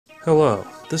Hello,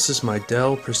 this is my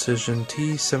Dell Precision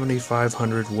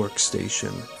T7500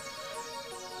 workstation,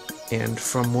 and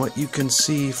from what you can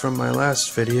see from my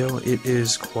last video, it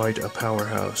is quite a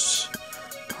powerhouse.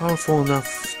 Powerful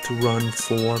enough to run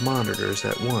 4 monitors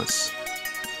at once.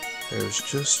 There's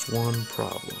just one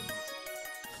problem.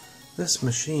 This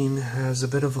machine has a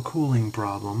bit of a cooling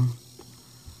problem.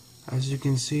 As you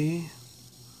can see,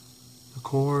 the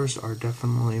cores are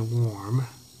definitely warm.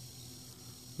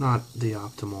 Not the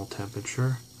optimal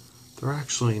temperature. They're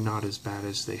actually not as bad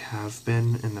as they have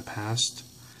been in the past,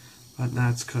 but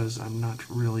that's because I'm not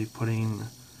really putting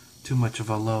too much of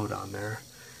a load on there.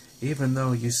 Even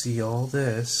though you see all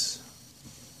this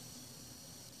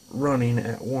running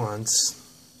at once,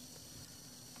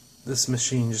 this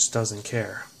machine just doesn't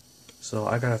care. So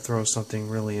I gotta throw something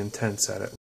really intense at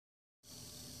it.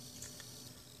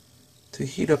 To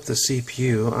heat up the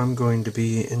CPU, I'm going to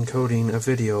be encoding a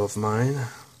video of mine.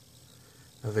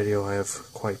 A video I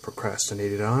have quite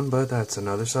procrastinated on, but that's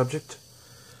another subject.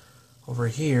 Over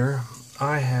here,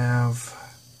 I have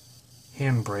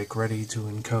Handbrake ready to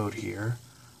encode here.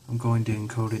 I'm going to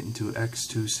encode it into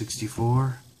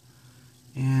X264,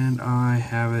 and I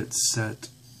have it set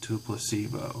to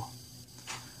placebo.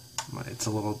 It's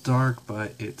a little dark,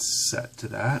 but it's set to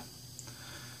that.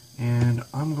 And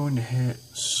I'm going to hit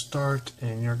start,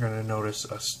 and you're going to notice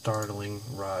a startling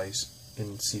rise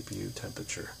in CPU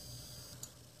temperature.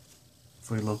 If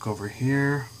we look over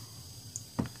here,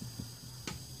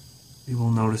 you will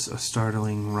notice a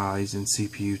startling rise in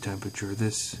CPU temperature.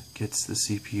 This gets the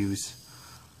CPUs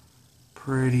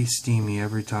pretty steamy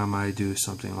every time I do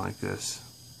something like this.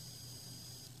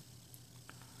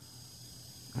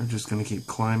 I'm just going to keep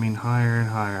climbing higher and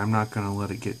higher. I'm not going to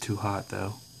let it get too hot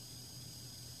though.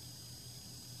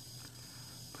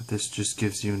 But this just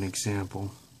gives you an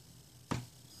example of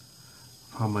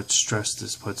how much stress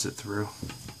this puts it through.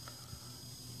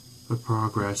 The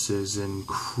progress is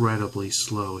incredibly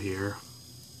slow here.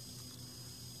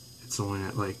 It's only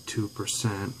at like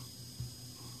 2%.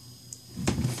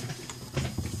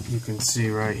 You can see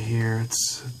right here,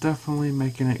 it's definitely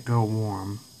making it go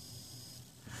warm.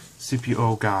 CPU,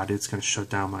 oh god, it's going to shut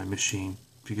down my machine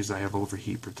because I have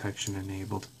overheat protection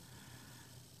enabled.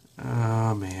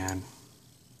 Oh man.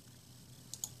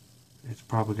 It's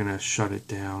probably going to shut it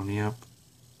down, yep.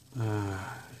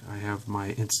 I have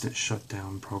my instant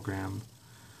shutdown program.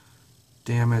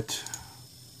 Damn it.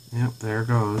 Yep, there it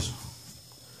goes.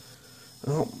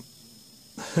 Oh.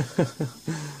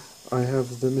 I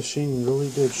have the machine really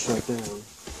did shut down.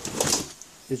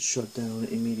 It shut down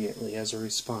immediately as a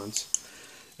response.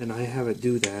 And I have it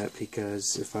do that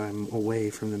because if I'm away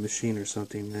from the machine or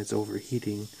something and it's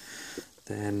overheating,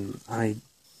 then I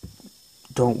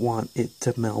don't want it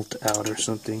to melt out or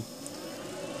something.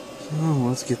 So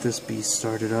let's get this beast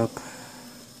started up.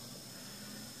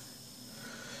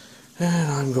 And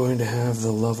I'm going to have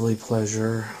the lovely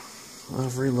pleasure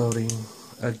of reloading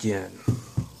again.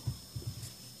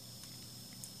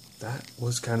 That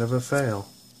was kind of a fail.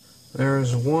 There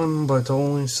is one but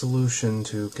only solution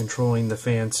to controlling the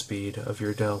fan speed of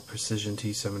your Dell Precision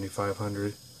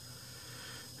T7500,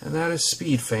 and that is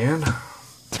SpeedFan.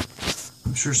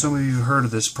 I'm sure some of you have heard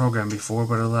of this program before,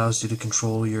 but it allows you to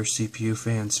control your CPU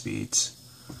fan speeds,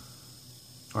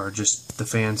 or just the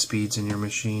fan speeds in your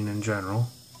machine in general.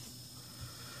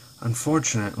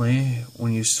 Unfortunately,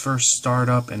 when you first start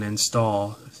up and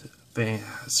install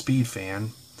SpeedFan,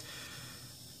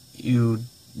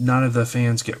 none of the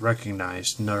fans get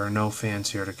recognized. There are no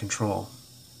fans here to control.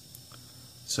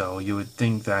 So you would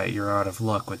think that you're out of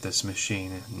luck with this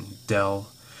machine, and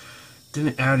Dell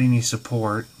didn't add any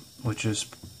support, which is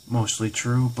mostly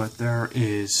true, but there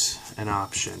is an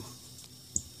option.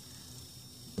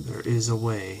 There is a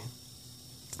way.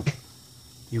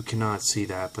 You cannot see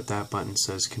that, but that button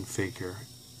says configure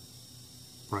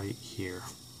right here.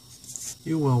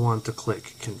 You will want to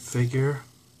click configure,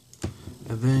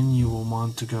 and then you will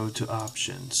want to go to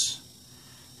options.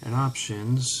 In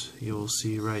options, you will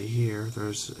see right here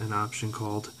there's an option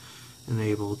called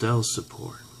enable Dell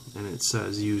support, and it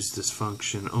says use this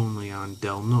function only on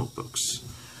Dell notebooks.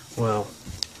 Well,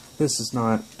 this is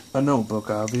not a notebook,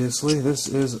 obviously. This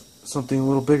is something a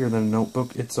little bigger than a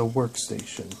notebook. It's a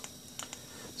workstation.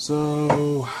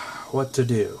 So, what to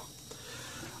do?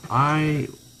 I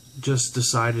just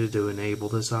decided to enable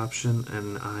this option,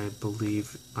 and I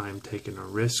believe I'm taking a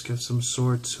risk of some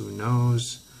sorts. Who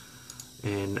knows?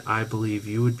 And I believe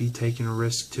you would be taking a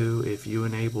risk too if you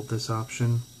enabled this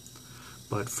option.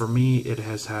 But for me, it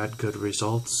has had good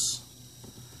results.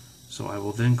 So I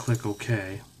will then click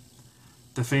OK.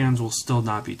 The fans will still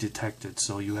not be detected,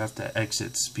 so you have to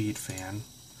exit SpeedFan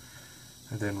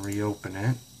and then reopen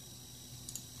it.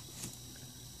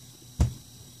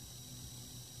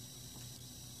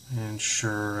 And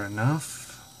sure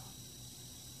enough,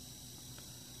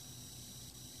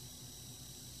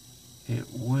 it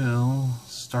will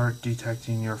start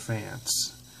detecting your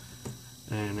fans,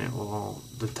 and it will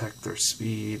detect their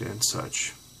speed and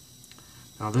such.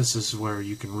 Now this is where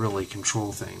you can really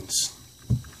control things.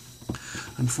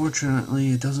 Unfortunately,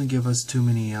 it doesn't give us too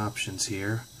many options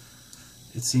here.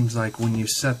 It seems like when you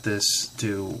set this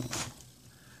to,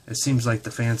 it seems like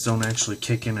the fans don't actually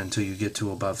kick in until you get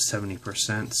to above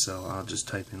 70%, so I'll just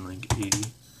type in like 80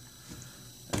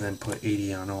 and then put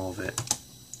 80 on all of it.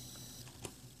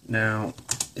 Now,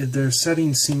 their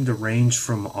settings seem to range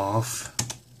from off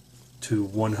to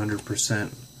 100%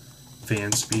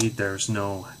 fan speed. There's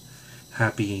no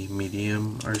happy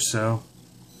medium or so.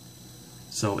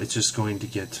 So it's just going to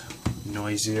get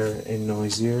noisier and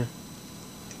noisier.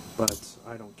 But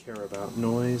I don't care about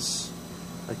noise.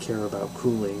 I care about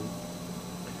cooling.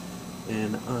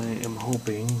 And I am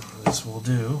hoping this will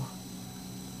do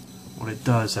what it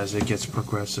does as it gets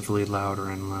progressively louder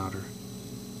and louder.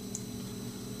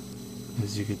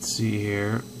 As you can see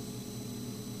here,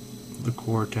 the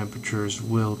core temperatures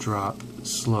will drop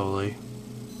slowly.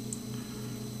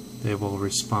 They will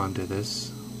respond to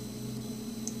this.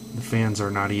 The fans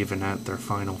are not even at their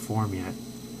final form yet.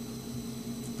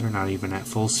 They're not even at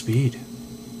full speed.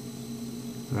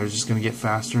 They're just going to get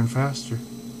faster and faster.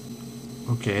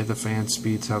 Okay, the fan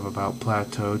speeds have about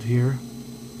plateaued here.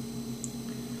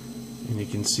 And you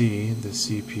can see the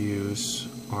CPUs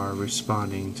are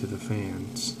responding to the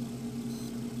fans,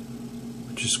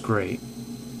 which is great.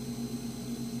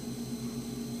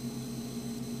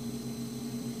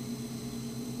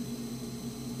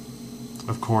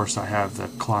 Of course, I have the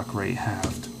clock rate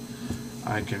halved.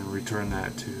 I can return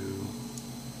that to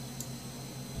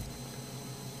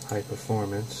high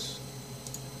performance,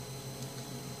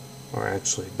 or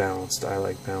actually balanced. I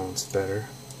like balanced better.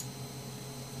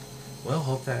 Well,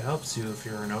 hope that helps you if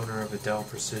you're an owner of a Dell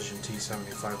Precision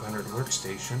T7500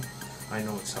 workstation. I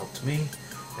know it's helped me,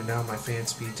 and now my fan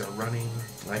speeds are running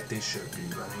like they should be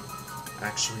running.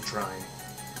 Actually trying.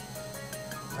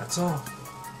 That's all.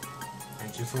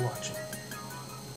 Thank you for watching.